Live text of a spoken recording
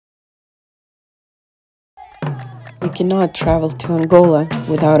You cannot travel to Angola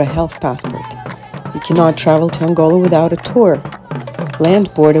without a health passport. You cannot travel to Angola without a tour.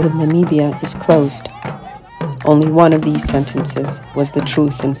 Land border with Namibia is closed. Only one of these sentences was the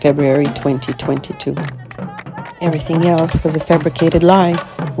truth in February 2022. Everything else was a fabricated lie,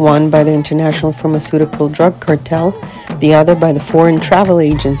 one by the international pharmaceutical drug cartel, the other by the foreign travel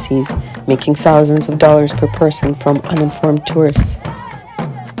agencies, making thousands of dollars per person from uninformed tourists.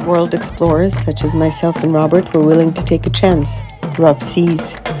 World explorers such as myself and Robert were willing to take a chance. Rough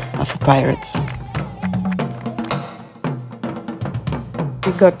seas are for pirates.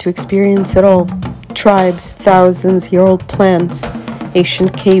 We got to experience it all. Tribes, thousands-year-old plants,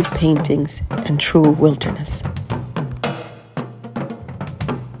 ancient cave paintings, and true wilderness.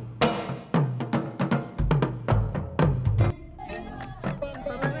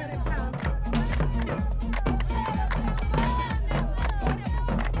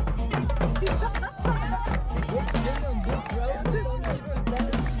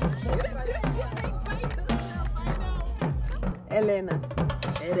 Elena.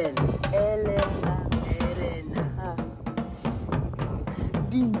 Elena.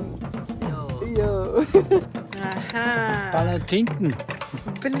 Yo. Aha. Palatine.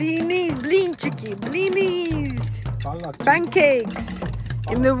 Blinis, blinchiki, blinis. Pancakes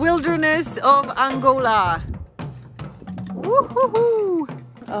in the wilderness of Angola. Woohoo!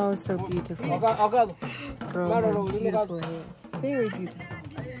 Oh, so beautiful. Girl has beautiful hair. Very beautiful.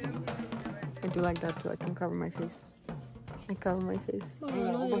 I do like that too. I can cover my face. I cover my face.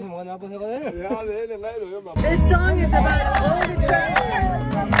 This song is about all the travelers.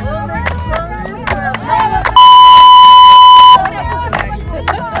 All the travelers.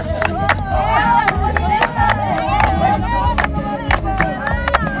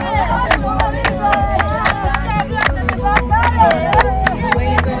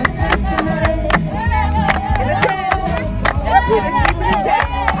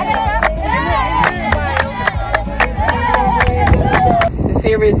 The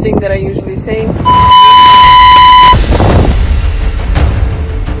favorite thing that I usually say